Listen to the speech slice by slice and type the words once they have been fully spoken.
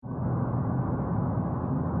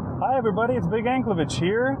Hi everybody, it's Big Anklecast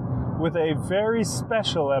here with a very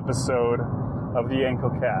special episode of the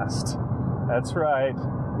Anklecast. That's right.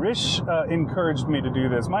 Rish encouraged me to do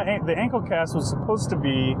this. The Anklecast was supposed to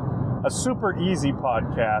be a super easy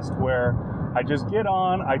podcast where I just get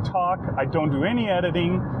on, I talk, I don't do any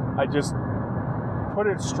editing, I just put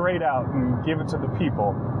it straight out and give it to the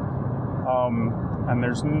people. And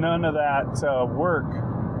there's none of that work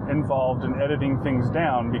involved in editing things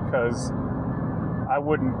down because I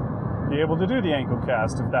wouldn't be able to do the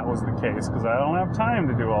Anklecast if that was the case, because I don't have time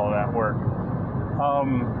to do all that work.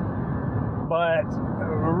 But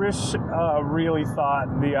Rish really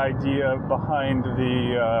thought the idea behind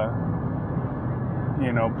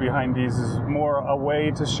behind these is more a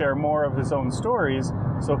way to share more of his own stories.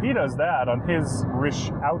 So he does that on his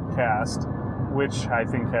Rish Outcast, which I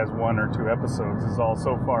think has 1 or 2 episodes is all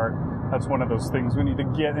so far. That's one of those things we need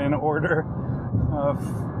to get in order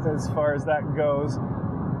as far as that goes.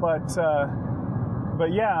 But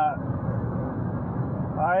yeah,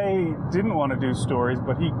 I didn't want to do stories,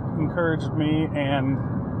 but he encouraged me, and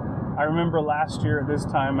I remember last year at this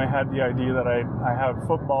time I had the idea that I have a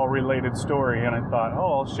football related story, and I thought,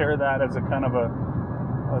 I'll share that as a kind of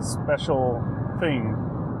a special thing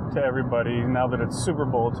to everybody now that it's Super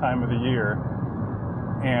Bowl time of the year.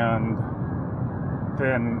 And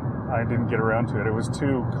then I didn't get around to it. It was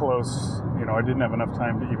too close. I didn't have enough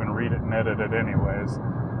time to even read it and edit it anyways.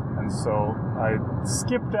 And so I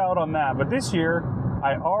skipped out on that. But this year,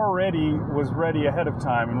 I already was ready ahead of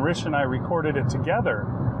time, and Rish and I recorded it together.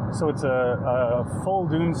 So it's a full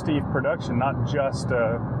Dune Steve production, not just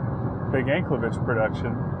a Big Anklecast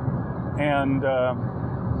production. And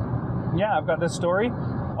I've got this story.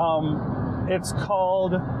 It's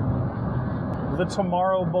called The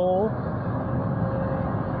Tomorrow Bowl.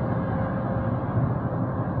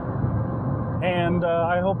 And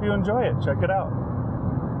I hope you enjoy it. Check it out.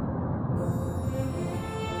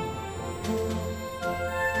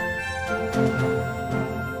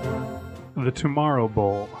 The Tomorrow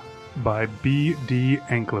Bowl by B.D.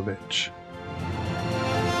 Anklecast.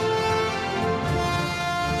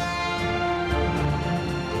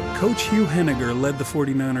 Coach Hugh Henniger led the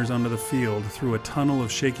 49ers onto the field through a tunnel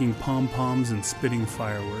of shaking pom-poms and spitting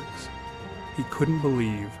fireworks. He couldn't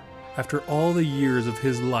believe, after all the years of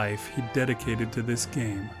his life he dedicated to this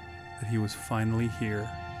game, that he was finally here.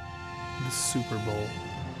 The Super Bowl.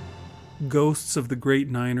 Ghosts of the great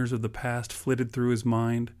Niners of the past flitted through his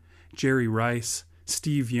mind. Jerry Rice,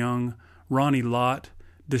 Steve Young, Ronnie Lott,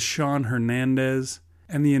 Deshaun Hernandez,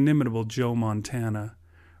 and the inimitable Joe Montana,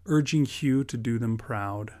 urging Hugh to do them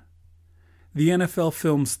proud. The NFL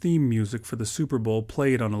film's theme music for the Super Bowl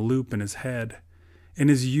played on a loop in his head. In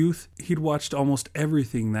his youth, he'd watched almost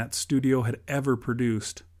everything that studio had ever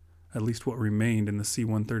produced, at least what remained in the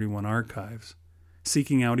C-131 archives,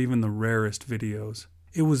 seeking out even the rarest videos.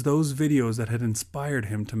 It was those videos that had inspired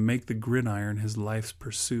him to make the gridiron his life's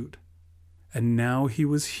pursuit. And now he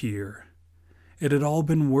was here. It had all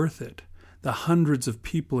been worth it. The hundreds of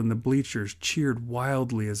people in the bleachers cheered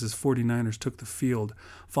wildly as his 49ers took the field,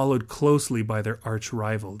 followed closely by their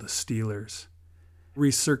arch-rival, the Steelers.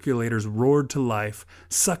 Recirculators roared to life,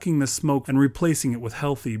 sucking the smoke and replacing it with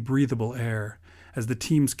healthy, breathable air, as the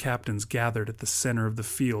team's captains gathered at the center of the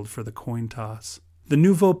field for the coin toss. The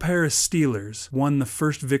Nouveau Paris Steelers won the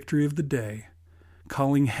first victory of the day,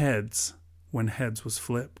 calling heads when heads was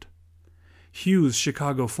flipped. Hugh's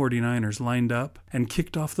Chicago 49ers lined up and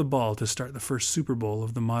kicked off the ball to start the first Super Bowl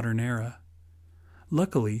of the modern era.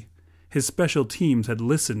 Luckily, his special teams had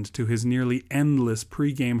listened to his nearly endless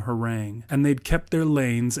pregame harangue, and they'd kept their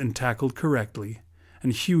lanes and tackled correctly,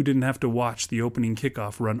 and Hugh didn't have to watch the opening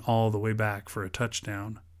kickoff run all the way back for a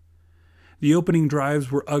touchdown. The opening drives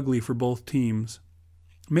were ugly for both teams.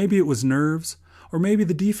 Maybe it was nerves, or maybe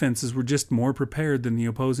the defenses were just more prepared than the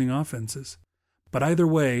opposing offenses. But either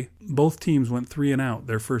way, both teams went 3 and out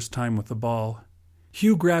their first time with the ball.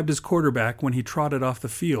 Hugh grabbed his quarterback when he trotted off the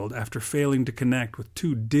field after failing to connect with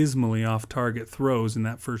 2 dismally off-target throws in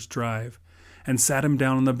that first drive, and sat him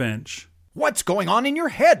down on the bench. What's going on in your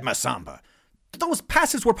head, Masamba? Those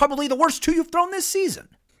passes were probably the worst 2 you've thrown this season.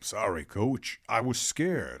 Sorry, Coach. I was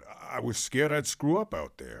scared. I was scared I'd screw up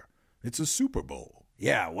out there. It's a Super Bowl.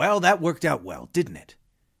 Yeah, well, that worked out well, didn't it?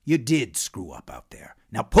 You did screw up out there.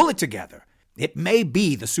 Now pull it together. It may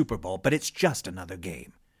be the Super Bowl, but it's just another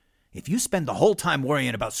game. If you spend the whole time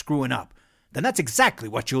worrying about screwing up, then that's exactly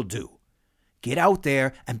what you'll do. Get out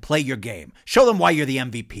there and play your game. Show them why you're the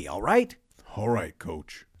MVP, all right? All right,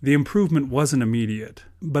 Coach. The improvement wasn't immediate,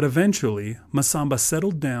 but eventually Masamba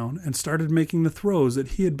settled down and started making the throws that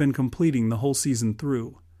he had been completing the whole season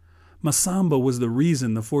through. Masamba was the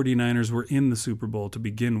reason the 49ers were in the Super Bowl to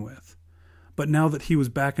begin with. But now that he was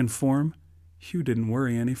back in form, Hugh didn't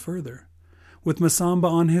worry any further. With Masamba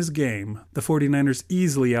on his game, the 49ers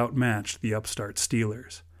easily outmatched the upstart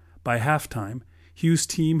Steelers. By halftime, Hugh's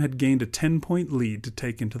team had gained a 10-point lead to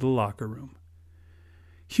take into the locker room.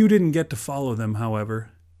 Hugh didn't get to follow them,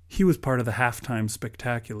 however. He was part of the halftime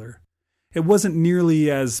spectacular. It wasn't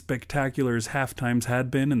nearly as spectacular as halftimes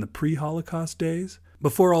had been in the pre-Holocaust days,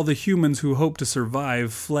 before all the humans who hoped to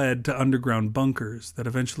survive fled to underground bunkers that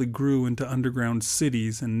eventually grew into underground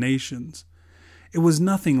cities and nations. It was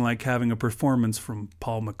nothing like having a performance from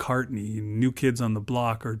Paul McCartney, New Kids on the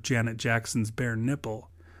Block, or Janet Jackson's Bare Nipple.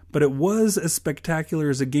 But it was as spectacular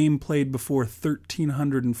as a game played before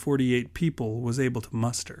 1,348 people was able to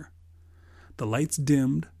muster. The lights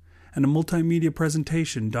dimmed, and a multimedia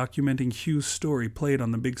presentation documenting Hugh's story played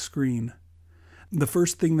on the big screen. The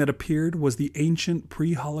first thing that appeared was the ancient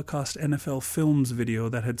pre-Holocaust NFL Films video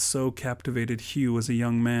that had so captivated Hugh as a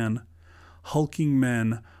young man. Hulking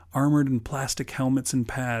men, armored in plastic helmets and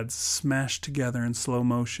pads, smashed together in slow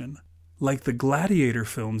motion. Like the Gladiator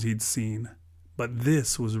films he'd seen. But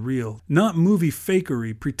this was real, not movie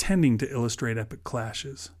fakery pretending to illustrate epic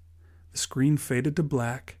clashes. The screen faded to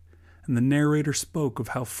black, and the narrator spoke of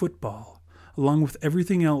how football, along with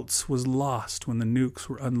everything else, was lost when the nukes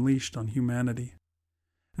were unleashed on humanity.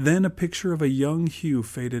 Then a picture of a young Hugh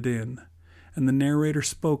faded in, and the narrator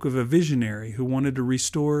spoke of a visionary who wanted to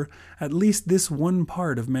restore at least this one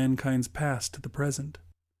part of mankind's past to the present.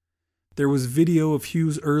 There was video of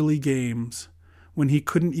Hugh's early games, when he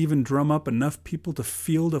couldn't even drum up enough people to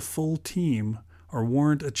field a full team or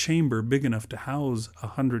warrant a chamber big enough to house a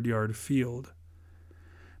 100-yard field.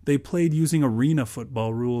 They played using arena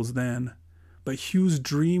football rules then, but Hugh's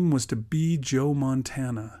dream was to be Joe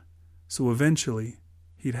Montana, so eventually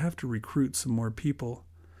he'd have to recruit some more people.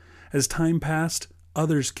 As time passed,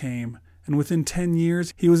 others came, and within 10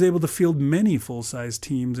 years he was able to field many full-size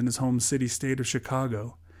teams in his home city-state of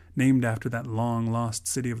Chicago, named after that long-lost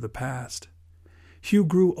city of the past. Hugh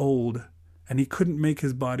grew old, and he couldn't make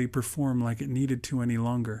his body perform like it needed to any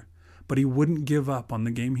longer, but he wouldn't give up on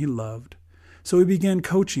the game he loved. So he began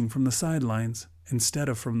coaching from the sidelines instead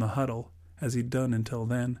of from the huddle, as he'd done until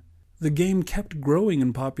then. The game kept growing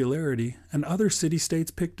in popularity, and other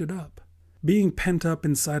city-states picked it up. Being pent up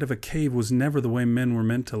inside of a cave was never the way men were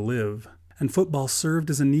meant to live, and football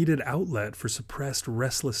served as a needed outlet for suppressed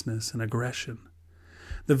restlessness and aggression.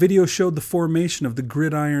 The video showed the formation of the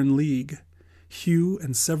Gridiron League. Hugh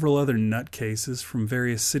and several other nutcases from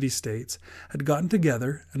various city-states had gotten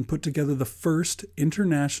together and put together the first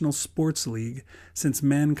international sports league since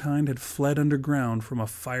mankind had fled underground from a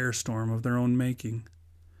firestorm of their own making.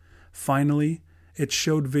 Finally, it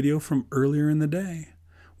showed video from earlier in the day,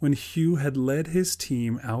 when Hugh had led his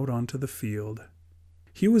team out onto the field.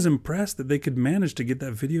 Hugh was impressed that they could manage to get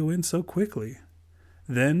that video in so quickly.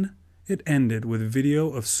 Then it ended with video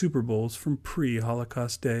of Super Bowls from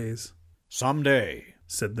pre-Holocaust days. "Someday,"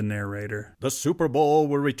 said the narrator, "the Super Bowl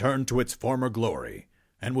will return to its former glory,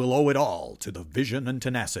 and will owe it all to the vision and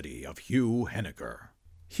tenacity of Hugh Henniger."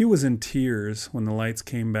 Hugh was in tears when the lights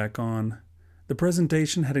came back on. The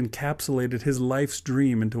presentation had encapsulated his life's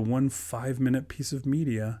dream into one 5-minute piece of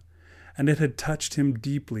media, and it had touched him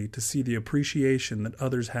deeply to see the appreciation that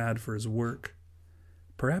others had for his work.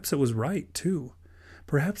 Perhaps it was right, too.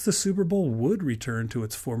 Perhaps the Super Bowl would return to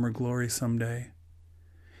its former glory someday.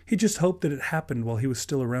 He just hoped that it happened while he was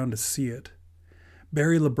still around to see it.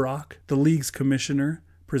 Barry LeBrock, the league's commissioner,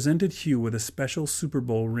 presented Hugh with a special Super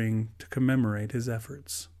Bowl ring to commemorate his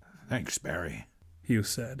efforts. "Thanks, Barry," Hugh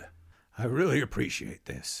said. "I really appreciate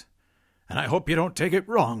this, and I hope you don't take it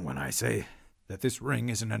wrong when I say that this ring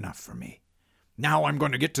isn't enough for me. Now I'm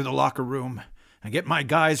going to get to the locker room and get my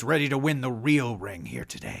guys ready to win the real ring here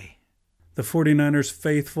today." The 49ers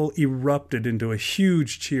faithful erupted into a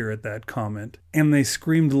huge cheer at that comment, and they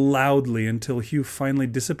screamed loudly until Hugh finally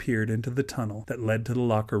disappeared into the tunnel that led to the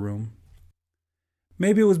locker room.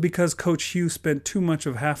 Maybe it was because Coach Hugh spent too much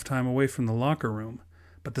of halftime away from the locker room,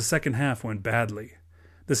 but the second half went badly.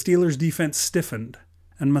 The Steelers' defense stiffened,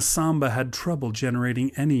 and Masamba had trouble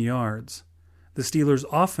generating any yards. The Steelers'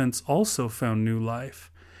 offense also found new life,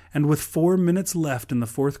 and with 4 minutes left in the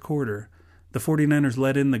fourth quarter, the 49ers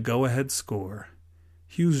let in the go-ahead score.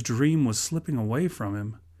 Hugh's dream was slipping away from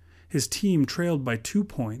him. His team trailed by 2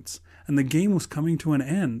 points, and the game was coming to an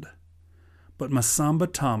end. But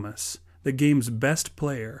Masamba Thomas, the game's best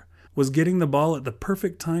player, was getting the ball at the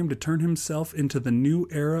perfect time to turn himself into the new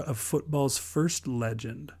era of football's first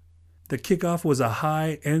legend. The kickoff was a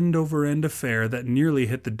high end-over-end affair that nearly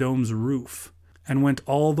hit the dome's roof and went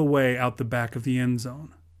all the way out the back of the end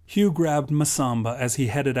zone. Hugh grabbed Masamba as he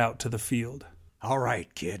headed out to the field. All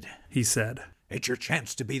right, kid, he said. It's your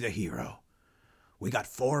chance to be the hero. We got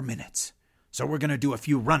 4 minutes, so we're going to do a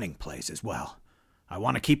few running plays as well. I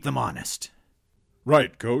want to keep them honest.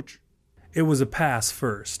 Right, Coach. It was a pass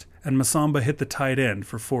first, and Masamba hit the tight end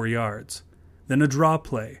for 4 yards. Then a draw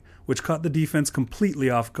play, which caught the defense completely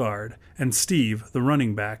off guard, and Steve, the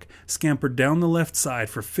running back, scampered down the left side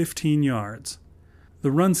for 15 yards. The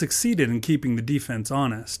run succeeded in keeping the defense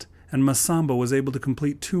honest, and Masamba was able to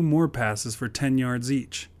complete 2 more passes for 10 yards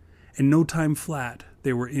each. In no time flat,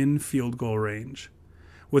 they were in field goal range.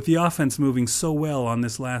 With the offense moving so well on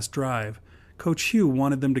this last drive, Coach Hugh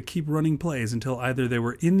wanted them to keep running plays until either they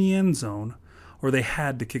were in the end zone or they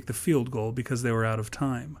had to kick the field goal because they were out of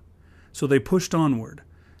time. So they pushed onward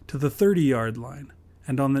to the 30-yard line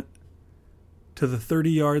and on the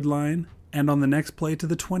 30-yard line and on the next play to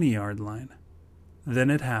the 20-yard line.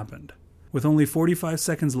 Then it happened. With only 45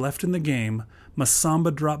 seconds left in the game,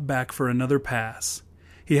 Masamba dropped back for another pass.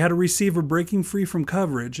 He had a receiver breaking free from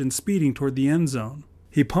coverage and speeding toward the end zone.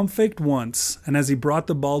 He pump-faked once, and as he brought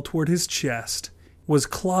the ball toward his chest, was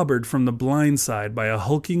clobbered from the blind side by a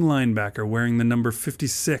hulking linebacker wearing the number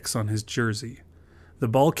 56 on his jersey. The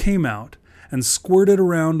ball came out and squirted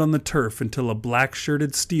around on the turf until a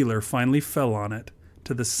black-shirted Steeler finally fell on it,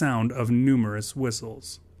 to the sound of numerous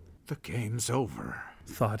whistles. The game's over,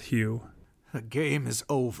 thought Hugh. The game is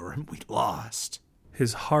over, and we lost.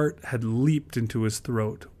 His heart had leaped into his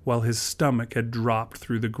throat, while his stomach had dropped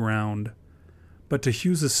through the ground. But to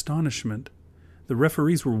Hugh's astonishment, the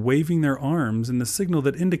referees were waving their arms in the signal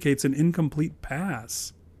that indicates an incomplete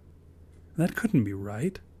pass. That couldn't be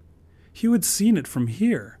right. Hugh had seen it from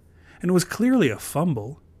here, and it was clearly a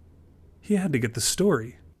fumble. He had to get the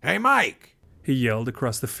story. Hey, Mike! He yelled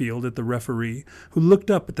across the field at the referee, who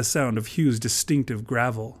looked up at the sound of Hugh's distinctive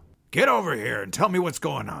gravel. Get over here and tell me what's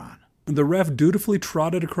going on. The ref dutifully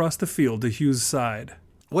trotted across the field to Hugh's side.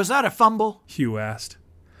 Was that a fumble? Hugh asked.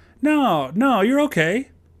 No, you're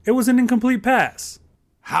okay. It was an incomplete pass.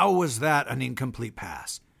 How was that an incomplete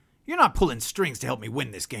pass? You're not pulling strings to help me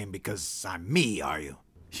win this game because I'm me, are you?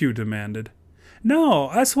 Hugh demanded. No,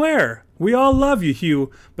 I swear. We all love you,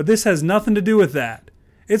 Hugh, but this has nothing to do with that.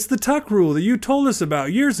 It's the tuck rule that you told us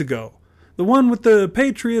about years ago. The one with the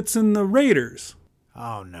Patriots and the Raiders.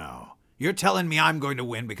 Oh, no. You're telling me I'm going to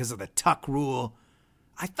win because of the tuck rule?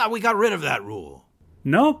 I thought we got rid of that rule.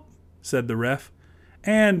 Nope, said the ref.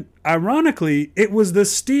 And, ironically, it was the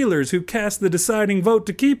Steelers who cast the deciding vote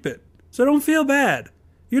to keep it. So don't feel bad.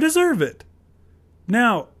 You deserve it.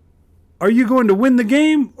 Now, are you going to win the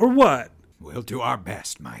game or what? We'll do our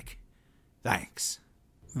best, Mike. Thanks.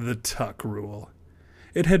 The tuck rule.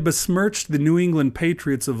 It had besmirched the New England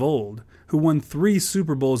Patriots of old, who won 3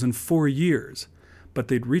 Super Bowls in 4 years. But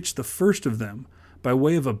they'd reached the first of them by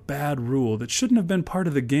way of a bad rule that shouldn't have been part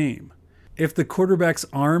of the game. If the quarterback's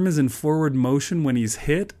arm is in forward motion when he's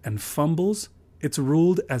hit and fumbles, it's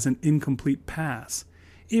ruled as an incomplete pass,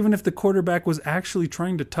 even if the quarterback was actually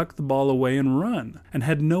trying to tuck the ball away and run, and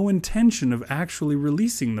had no intention of actually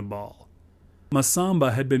releasing the ball.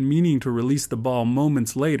 Masamba had been meaning to release the ball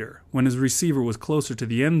moments later, when his receiver was closer to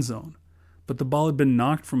the end zone, but the ball had been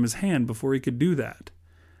knocked from his hand before he could do that.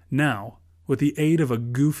 Now, with the aid of a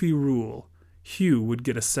goofy rule, Hugh would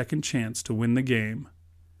get a second chance to win the game.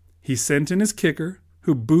 He sent in his kicker,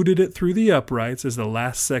 who booted it through the uprights as the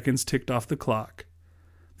last seconds ticked off the clock.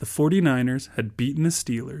 The 49ers had beaten the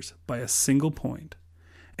Steelers by a single point,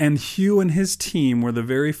 and Hugh and his team were the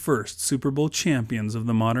very first Super Bowl champions of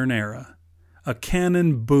the modern era. A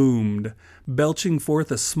cannon boomed, belching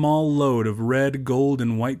forth a small load of red, gold,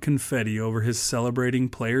 and white confetti over his celebrating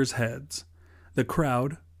players' heads. The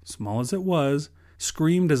crowd, small as it was,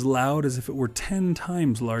 screamed as loud as if it were 10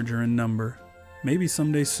 times larger in number. Maybe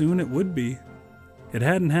someday soon it would be. It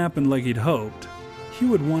hadn't happened like he'd hoped.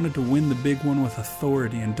 Hugh had wanted to win the big one with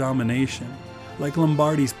authority and domination, like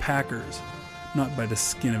Lombardi's Packers, not by the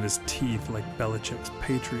skin of his teeth like Belichick's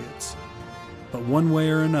Patriots. But one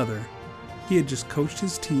way or another, he had just coached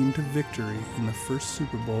his team to victory in the first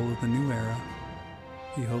Super Bowl of the new era.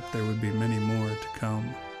 He hoped there would be many more to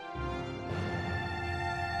come.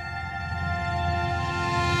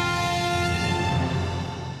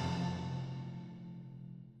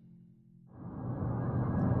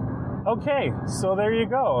 Okay, so there you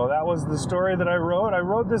go. That was the story that I wrote. I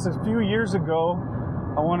wrote this a few years ago.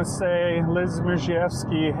 I want to say Liz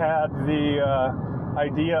Mirziewski had the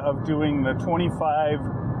idea of doing the 25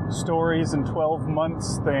 stories in 12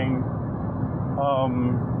 months thing.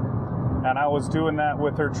 And I was doing that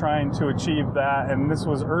with her, trying to achieve that. And this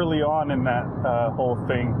was early on in that whole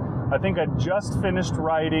thing. I think I just finished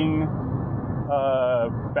writing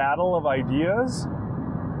Battle of Ideas,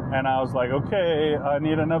 and I was like, okay, I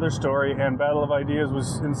need another story, and Battle of Ideas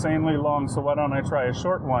was insanely long, so why don't I try a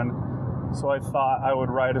short one? So I thought I would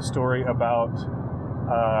write a story about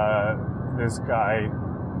this guy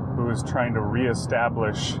who is trying to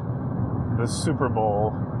reestablish the Super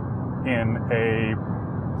Bowl in a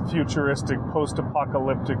futuristic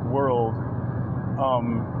post-apocalyptic world.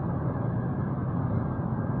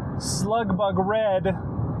 Slugbug Red.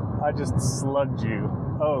 I just slugged you.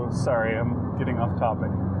 Oh, sorry, I'm getting off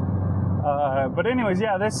topic. But anyways,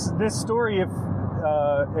 yeah, this story, if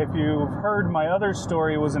you've heard my other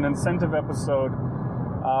story, was an incentive episode.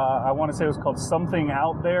 I want to say it was called Something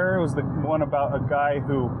Out There. It was the one about a guy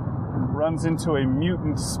who runs into a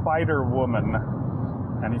mutant spider woman,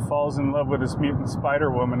 and he falls in love with this mutant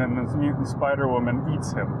spider woman, and this mutant spider woman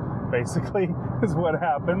eats him, basically, is what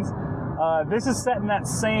happens. This is set in that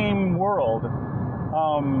same world.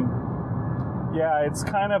 Yeah, it's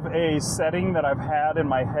kind of a setting that I've had in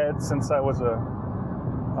my head since I was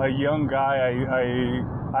a young guy.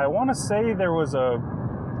 I want to say there was a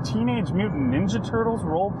Teenage Mutant Ninja Turtles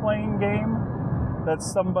role-playing game that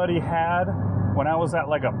somebody had when I was at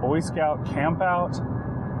like a Boy Scout campout,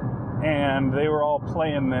 and they were all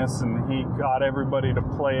playing this, and he got everybody to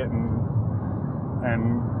play it and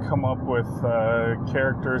come up with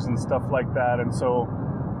characters and stuff like that. And so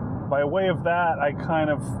by way of that, I kind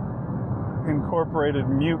of incorporated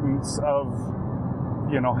mutants of,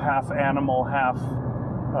 half animal, half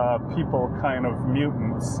people kind of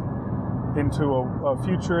mutants into a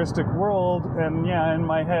futuristic world. And yeah, in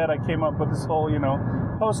my head, I came up with this whole,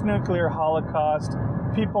 post-nuclear holocaust.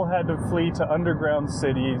 People had to flee to underground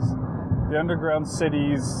cities. The underground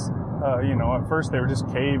cities, at first they were just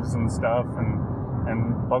caves and stuff and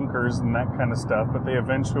bunkers and that kind of stuff, but they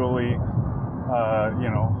eventually,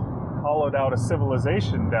 hollowed out a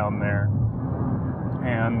civilization down there.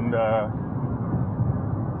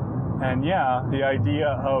 And yeah, the idea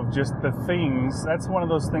of just the things, that's one of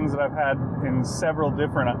those things that I've had in several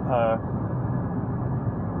different,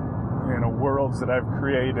 worlds that I've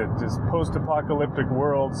created, just post-apocalyptic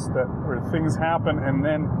worlds where things happen, and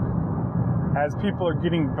then as people are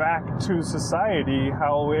getting back to society,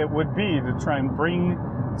 how it would be to try and bring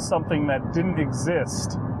something that didn't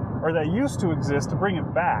exist, or that used to exist, to bring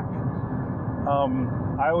it back.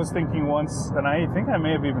 I was thinking once, and I think I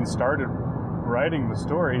may have even started writing the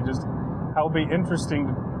story, just how it would be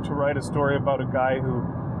interesting to write a story about a guy who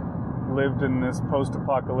lived in this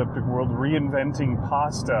post-apocalyptic world reinventing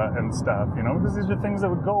pasta and stuff, because these are things that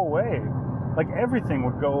would go away. Like everything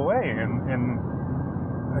would go away in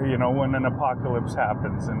when an apocalypse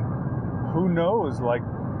happens. And who knows, like,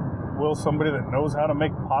 will somebody that knows how to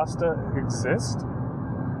make pasta exist?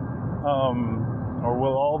 Or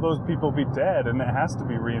will all those people be dead and it has to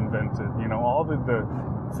be reinvented? All the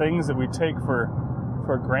things that we take for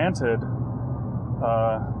granted,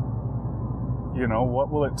 what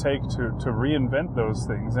will it take to reinvent those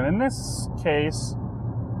things? And in this case,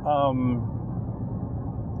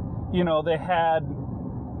 they had,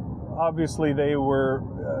 obviously they were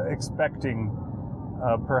expecting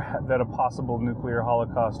that a possible nuclear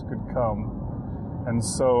holocaust could come. And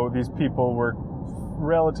so these people were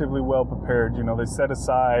relatively well prepared. They set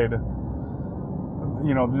aside,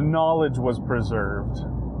 the knowledge was preserved.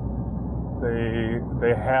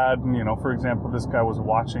 They had, for example, this guy was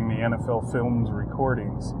watching the NFL Films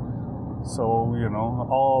recordings. So,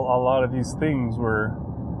 a lot of these things were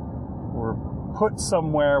put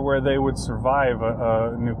somewhere where they would survive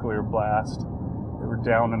a nuclear blast. They were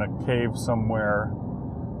down in a cave somewhere,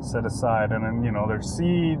 set aside, and then, their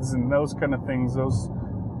seeds and those kind of things,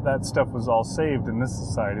 that stuff was all saved in this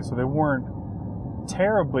society. So they wouldn't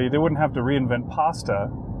have to reinvent pasta,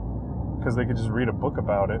 because they could just read a book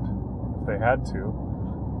about it if they had to.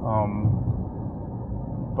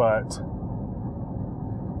 But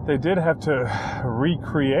they did have to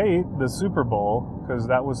recreate the Super Bowl, because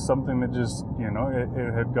that was something that just,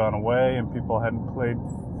 it had gone away, and people hadn't played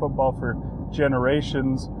football for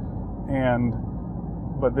generations.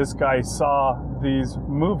 But this guy saw these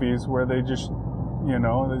movies where they just, they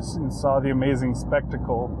saw the amazing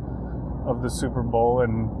spectacle of the Super Bowl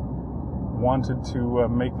and wanted to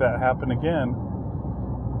make that happen again.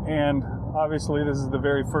 And obviously this is the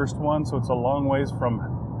very first one, so it's a long ways from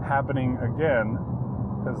happening again,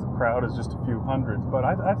 because the crowd is just a few hundreds. But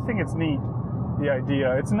I think it's neat, the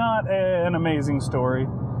idea. It's not an amazing story.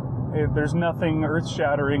 There's nothing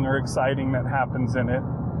earth-shattering or exciting that happens in it.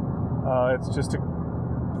 It's just a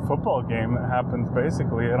football game that happens,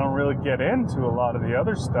 basically. I don't really get into a lot of the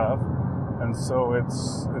other stuff, and so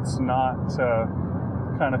it's not the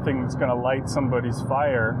kind of thing that's going to light somebody's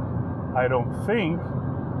fire. I don't think,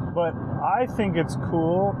 but I think it's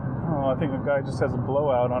cool. Oh, I think the guy just has a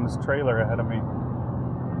blowout on his trailer ahead of me.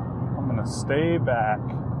 I'm gonna stay back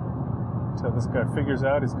till this guy figures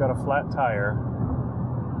out he's got a flat tire.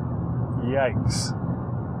 Yikes.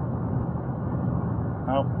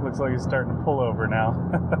 Oh, looks like he's starting to pull over now.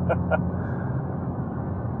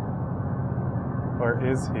 Or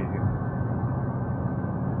is he?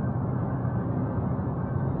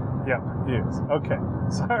 Yep, he is. Okay,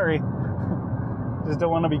 sorry. Just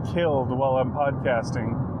don't want to be killed while I'm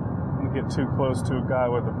podcasting. I'm gonna get too close to a guy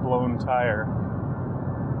with a blown tire.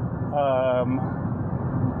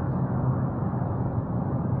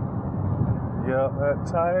 Yeah, that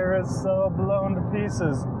tire is so blown to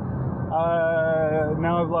pieces.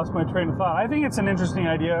 Now I've lost my train of thought. I think it's an interesting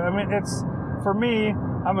idea. I mean, it's, for me,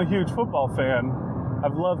 I'm a huge football fan.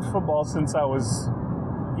 I've loved football since I was,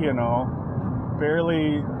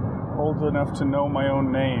 barely old enough to know my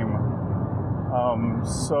own name.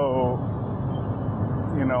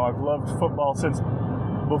 I've loved football since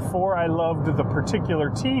before I loved the particular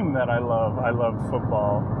team that I love. I loved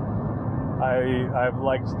football. I've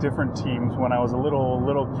liked different teams. When I was a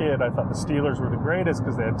little kid, I thought the Steelers were the greatest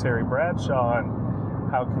because they had Terry Bradshaw, and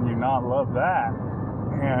how can you not love that?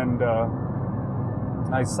 And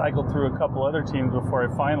I cycled through a couple other teams before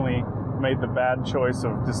I finally made the bad choice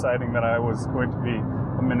of deciding that I was going to be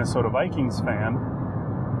a Minnesota Vikings fan.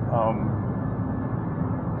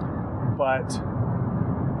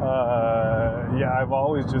 I've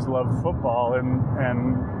always just loved football and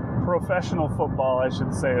professional football, I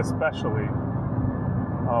should say, especially.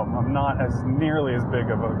 I'm not as nearly as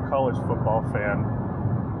big of a college football fan,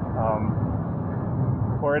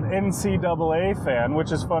 or an NCAA fan,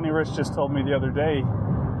 which is funny. Rich just told me the other day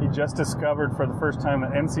he just discovered for the first time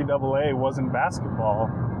that NCAA wasn't basketball.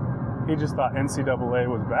 He just thought NCAA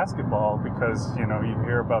was basketball because, you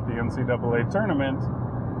hear about the NCAA tournament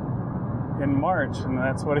in March, and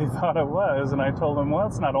that's what he thought it was. And I told him, well,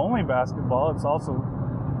 it's not only basketball, it's also,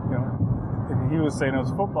 and he was saying it was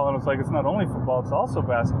football, and I was like, it's not only football, it's also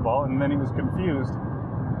basketball. And then he was confused,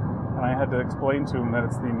 and I had to explain to him that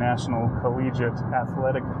it's the National Collegiate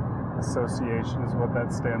Athletic Association is what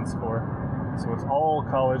that stands for. So it's all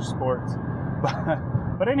college sports.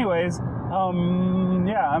 But anyways, I'm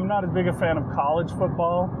not as big a fan of college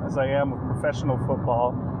football as I am of professional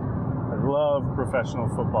football. I love professional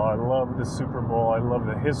football. I love the Super Bowl. I love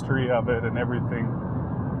the history of it and everything.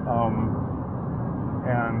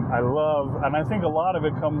 And I think a lot of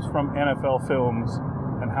it comes from NFL films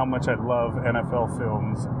and how much I love NFL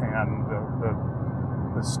films and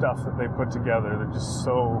the stuff that they put together. They're just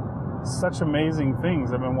such amazing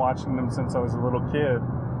things. I've been watching them since I was a little kid.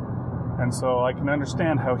 And so I can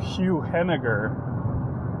understand how Hugh Henniger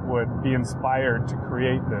would be inspired to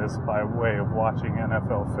create this by way of watching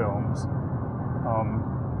NFL films.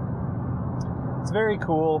 It's very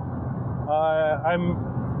cool.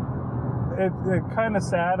 It's kind of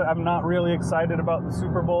sad. I'm not really excited about the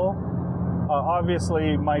Super Bowl.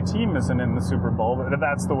 Obviously, my team isn't in the Super Bowl, but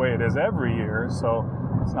that's the way it is every year, so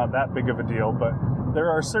it's not that big of a deal. But there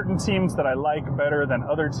are certain teams that I like better than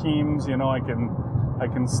other teams. I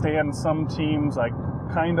can stand some teams. I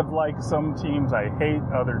kind of like some teams. I hate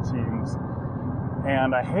other teams.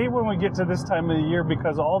 And I hate when we get to this time of the year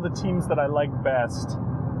because all the teams that I like best,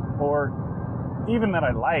 or even that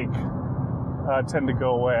I like, tend to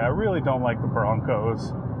go away. I really don't like the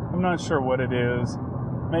Broncos. I'm not sure what it is.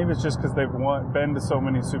 Maybe it's just because they've been to so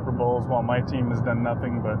many Super Bowls while my team has done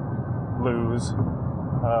nothing but lose.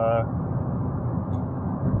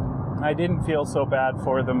 I didn't feel so bad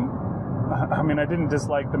for them. I mean, I didn't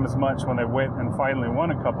dislike them as much when they went and finally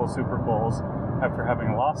won a couple Super Bowls after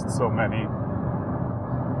having lost so many.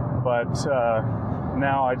 But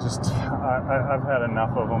now I've had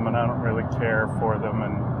enough of them, and I don't really care for them.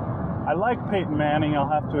 And I like Peyton Manning, I'll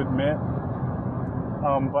have to admit,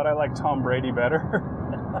 but I like Tom Brady better.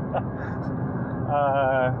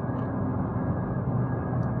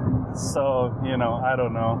 So, I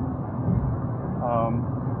don't know.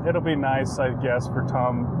 It'll be nice, I guess, for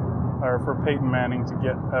Peyton Manning to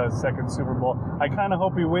get a second Super Bowl. I kind of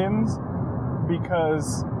hope he wins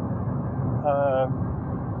because, I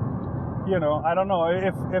don't know.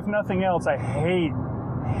 If nothing else, I hate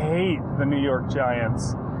the New York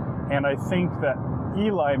Giants, and I think that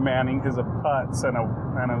Eli Manning is a putz and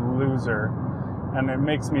a loser, and it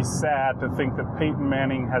makes me sad to think that Peyton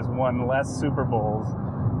Manning has won less Super Bowls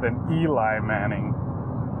than Eli Manning.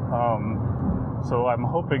 So I'm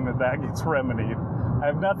hoping that gets remedied. I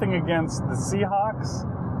have nothing against the Seahawks,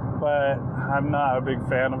 but I'm not a big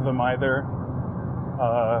fan of them either.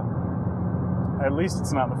 At least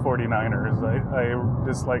it's not the 49ers. I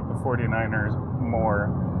dislike the 49ers more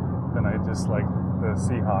than I dislike the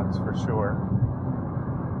Seahawks for sure.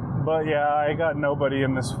 But yeah, I got nobody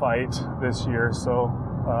in this fight this year, so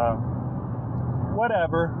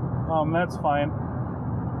whatever. That's fine.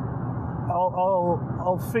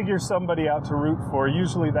 I'll figure somebody out to root for.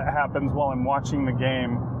 Usually that happens while I'm watching the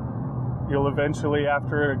game. You'll eventually,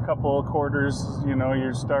 after a couple of quarters, you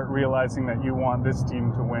start realizing that you want this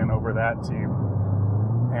team to win over that team.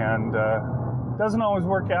 And it doesn't always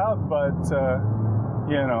work out, but,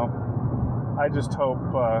 I just hope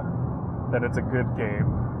that it's a good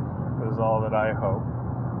game, is all that I hope.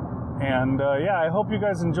 And, I hope you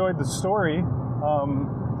guys enjoyed the story.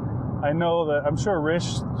 I know that I'm sure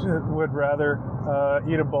Rish would rather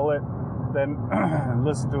eat a bullet than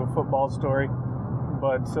listen to a football story,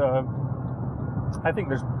 but I think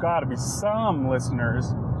there's got to be some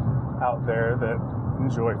listeners out there that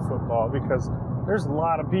enjoy football, because there's a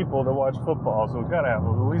lot of people that watch football, so we've got to have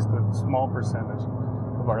at least a small percentage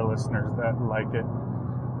of our listeners that like it.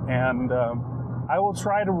 And I will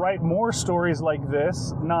try to write more stories like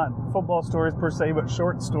this, not football stories per se, but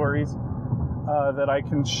short stories that I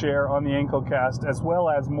can share on the Anklecast, as well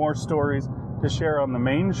as more stories to share on the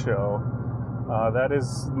main show. That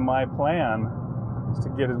is my plan, is to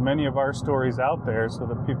get as many of our stories out there so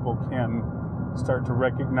that people can start to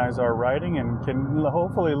recognize our writing and can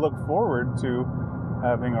hopefully look forward to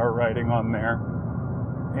having our writing on there.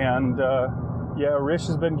 And Rish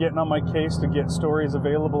has been getting on my case to get stories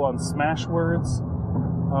available on Smashwords,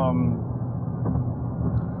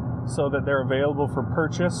 so that they're available for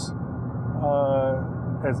purchase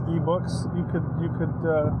as ebooks. You could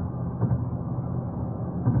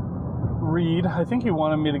read. I think he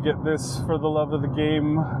wanted me to get this For the Love of the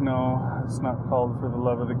Game. No, it's not called For the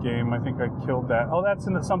Love of the Game. I think I killed that. Oh, that's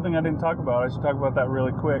something I didn't talk about. I should talk about that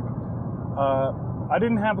really quick. I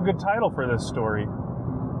didn't have a good title for this story.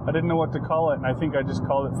 I didn't know what to call it, and I think I just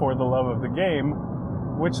called it For the Love of the Game,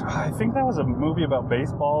 which I think that was a movie about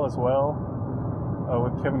baseball as well,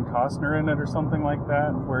 with Kevin Costner in it or something like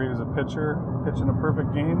that, where he was a pitcher pitching a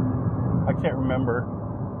perfect game. I can't remember.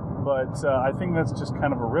 But I think that's just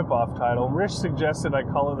kind of a rip-off title. Rich suggested I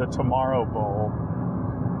call it the Tomorrow Bowl,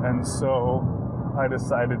 and so I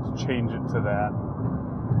decided to change it to that.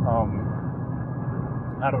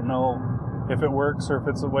 I don't know if it works or if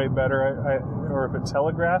it's a way better, or if it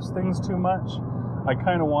telegraphs things too much. I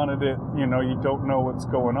kind of wanted it, you don't know what's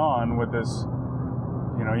going on with this.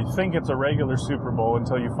 You think it's a regular Super Bowl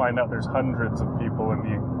until you find out there's hundreds of people in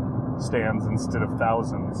the stands instead of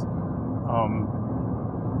thousands.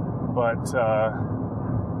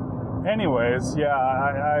 Anyways,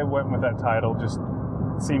 I went with that title. Just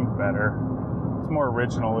seemed better. It's more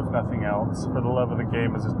original, if nothing else. For the Love of the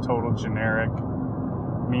Game is a total generic,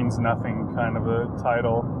 means nothing kind of a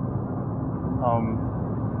title.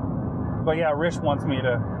 Rich wants me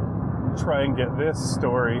to try and get this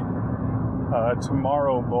story,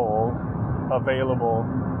 Tomorrow Bowl, available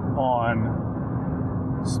on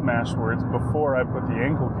Smashwords before I put the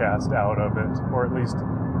Anklecast out of it, or at least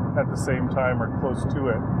at the same time or close to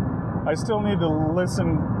it. I still need to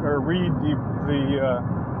listen or read the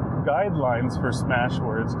guidelines for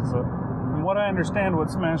Smashwords, because from what I understand, what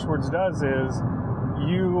Smashwords does is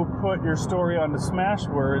you put your story onto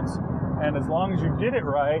Smashwords, and as long as you did it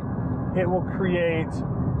right, it will create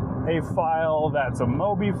a file that's a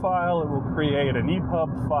Mobi file, it will create an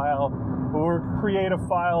EPUB file, it will create a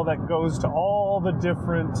file that goes to all the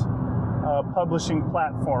different publishing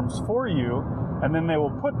platforms for you, and then they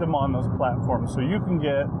will put them on those platforms. So you can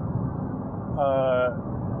get,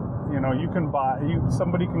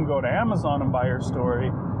 somebody can go to Amazon and buy your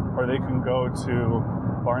story, or they can go to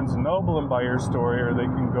Barnes & Noble and buy your story, or they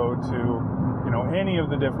can go to, any of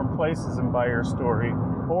the different places and buy your story,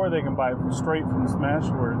 or they can buy it straight from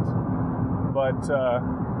Smashwords. But,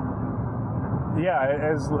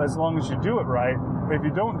 as long as you do it right. If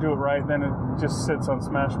you don't do it right, then it just sits on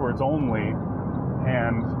Smashwords only,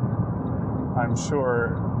 and I'm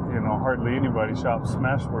sure, hardly anybody shops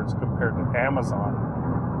Smashwords compared to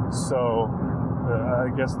Amazon. So I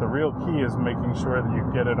guess the real key is making sure that you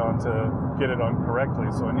get it on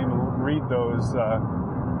correctly. So I need to read those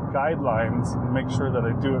guidelines and make sure that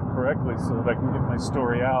I do it correctly so that I can get my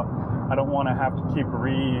story out. I don't want to have to keep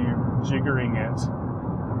rejiggering it.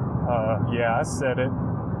 I said it.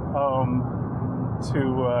 To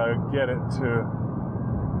get it to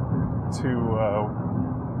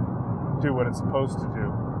do what it's supposed to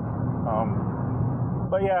do.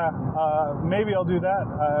 Maybe I'll do that.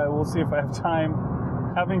 We'll see if I have time.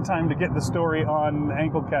 Having time to get the story on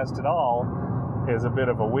Anklecast at all is a bit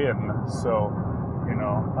of a win. So,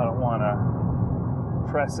 I don't want to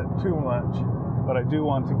press it too much, but I do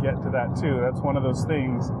want to get to that too. That's one of those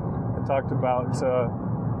things I talked about,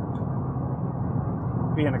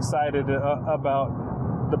 being excited about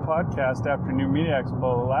the podcast after New Media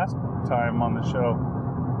Expo last time on the show,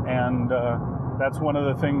 and that's one of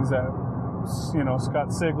the things that Scott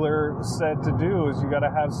Sigler said to do is you got to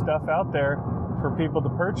have stuff out there for people to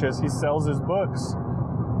purchase. He sells his books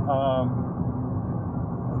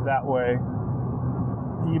that way,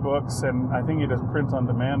 ebooks, and I think he does print on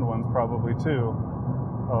demand ones probably too,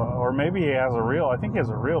 or maybe he has I think he has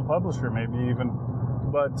a real publisher maybe even,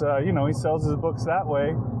 but he sells his books that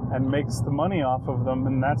way and makes the money off of them,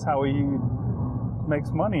 and that's how he makes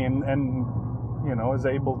money and is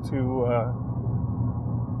able to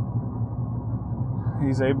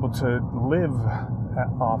he's able to live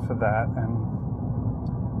off of that. And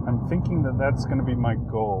I'm thinking that that's going to be my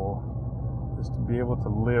goal, is to be able to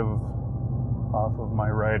live off of my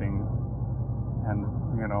writing, and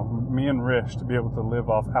me and Rish to be able to live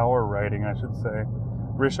off our writing, I should say.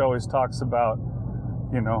 Rish always talks about,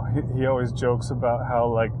 he always jokes about how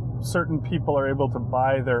like certain people are able to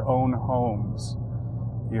buy their own homes.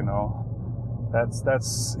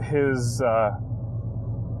 That's his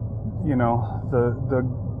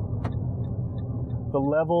the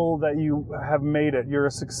level that you have made it. You're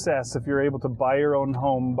a success if you're able to buy your own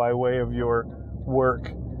home by way of your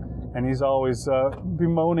work. And he's always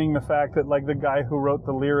bemoaning the fact that, like, the guy who wrote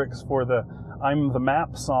the lyrics for the I'm the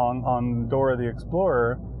Map song on Dora the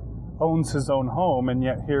Explorer owns his own home, and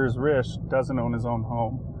yet here's Rish, doesn't own his own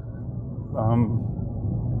home.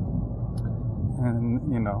 And,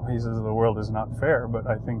 he says the world is not fair, but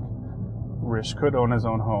I think Rish could own his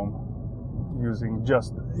own home using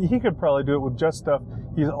he could probably do it with just stuff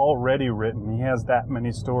he's already written. He has that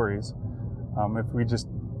many stories. If we just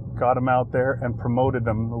got them out there and promoted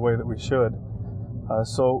them the way that we should.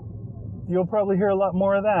 So you'll probably hear a lot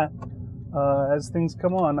more of that as things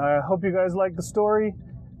come on. I hope you guys like the story,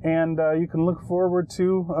 and you can look forward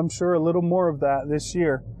to, I'm sure, a little more of that this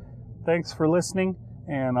year. Thanks for listening,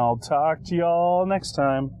 and I'll talk to y'all next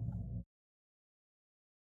time.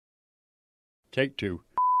 Take 2.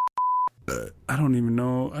 I don't even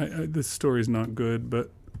know. This story's not good,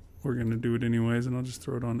 but we're going to do it anyways, and I'll just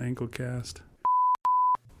throw it on Anklecast.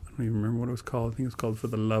 I don't even remember what it was called. I think it was called For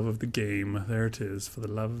the Love of the Game. There it is, For the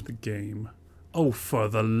Love of the Game. Oh, for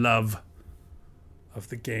the love of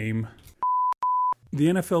the game. The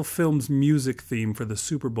NFL Films music theme for the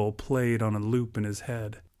Super Bowl played on a loop in his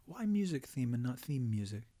head. Why music theme and not theme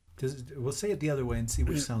music? We'll say it the other way and see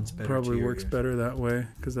which sounds better. Probably works better that way,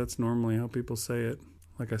 because that's normally how people say it.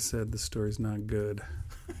 Like I said, the story's not good.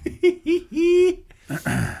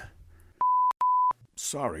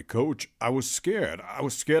 Sorry, Coach. I was scared.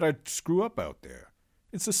 I'd screw up out there.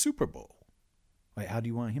 It's a Super Bowl. Wait, how do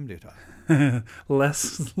you want him to talk?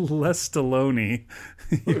 less Stallone.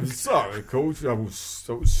 I'm sorry, Coach. I was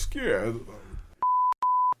so scared.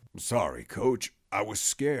 I'm sorry, Coach. I was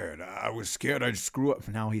scared. I'd screw up.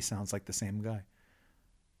 Now he sounds like the same guy.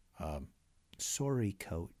 Sorry,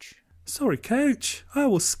 Coach. Sorry, Coach. I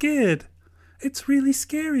was scared. It's really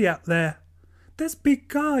scary out there. There's big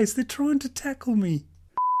guys. They're trying to tackle me.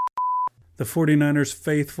 The 49ers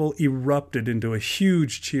faithful erupted into a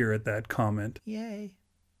huge cheer at that comment. Yay.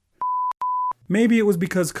 Maybe it was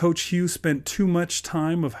because Coach Hugh spent too much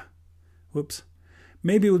time of... Whoops.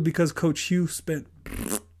 Maybe it was because Coach Hugh spent...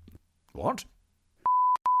 What?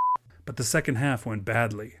 But the second half went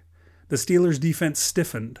badly. The Steelers' defense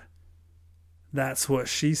stiffened. That's what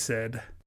she said.